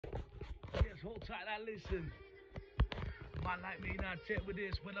hold tight now, listen. Man like me now, check with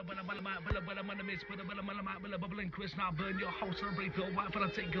this. Bubbling Chris now, burn your house and break your wife. And I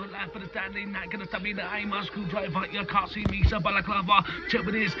take your life for the standing night. Gonna stab me in the eye, my screwdriver. You can't see me, so balaclava. Check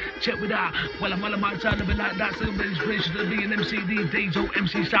with this, check with that. Well, I'm on my side, living like that. So the inspiration to be an MC these days. Oh,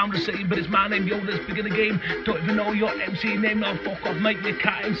 MC sound the same, but it's my name. Yo, let's begin the game. Don't even know your MC name. Now fuck off, mate. You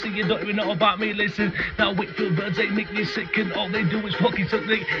can't MC. You don't even know about me. Listen, now Whitfield birds, they make me sick. And all they do is fucking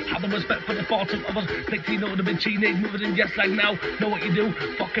something. Have the respect for the bottom of us. Make you know the big teenage moving in. Yes, like now, know what you do.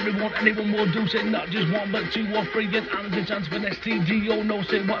 Fuck everyone, anyone will do. Say not just one, but two or three. And I'm the chance for an STD. Oh no,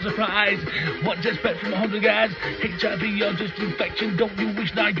 say what surprise. What to expect from 100 guys? HIV or just infection. Don't you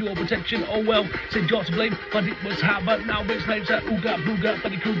wish now you were protection? Oh well, said you're to blame, but it was hard. But now it's names that Ooga Booga,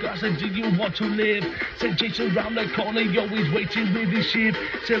 Freddy Krueger. Said, do you want to live? Said Jason round the corner, yo, he's waiting with his ship.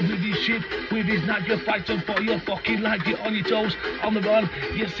 Said with his ship, with his knife, you're fighting for your fucking life. You're on your toes, on the run.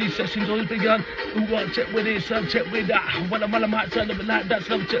 Yes, these sessions always begun. Ooga, check with this, check with that. When I'm on a mic, tell them like that,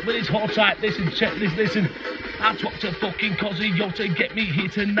 so check with this, hold tight. Listen, check this, listen. I talked to fucking Cozzy, yo, to get me here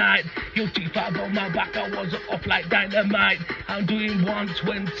tonight. Yo, T5 on my back, I was off like dynamite. I'm doing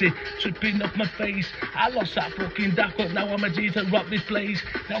 120, tripping off my face. I lost that fucking duck up, now I'm a G to rock this place.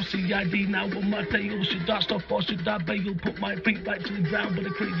 Now CID, now on my tail. Should I stop or should I bail? Put my feet back to the ground with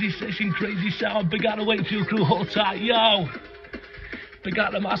a crazy session, crazy sound. Big out of way to your crew, hold tight, yo. Big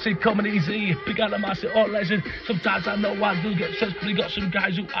out of massive, coming easy. Big out of massive, all listen. Sometimes I know I do get stressed, but you got some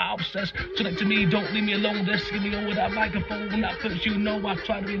guys who are obsessed. Connect to me, don't leave me alone. Just give me over that microphone. When that first, you know I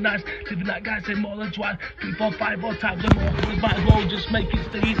try to be nice. Living that guy say more than twice, 3, 4, 5 more times or more. We might as well just make it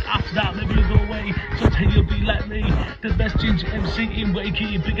stay. After that, maybe you'll go away. Someday you'll be like me, the best ginger MC in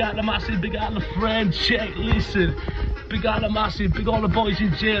Wakey. Big out of massive, big out of friend. Check, listen. Big out of massive, big all the boys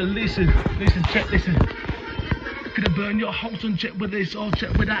in jail. Listen, listen, check, listen. Gonna burn your house and check with this, or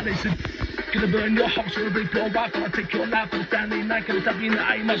check with that, listen. Gonna burn your house or break your wife, I'll take your life for the standing night. Gonna stab you in the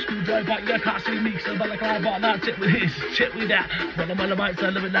eye, my screwdriver. You can't see me, so balaclava. Now check with this, check with that. When I'm on the mic, I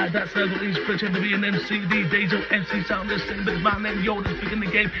live it like that. So I got inspiration to be an MC these days. Oh, MC sound the same, but it's my name, yo, that's big in the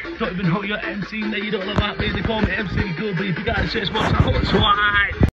game. Don't even know your MC, no, you don't know about me. They call me MC Gubby. Big guy says, what's a hot swine?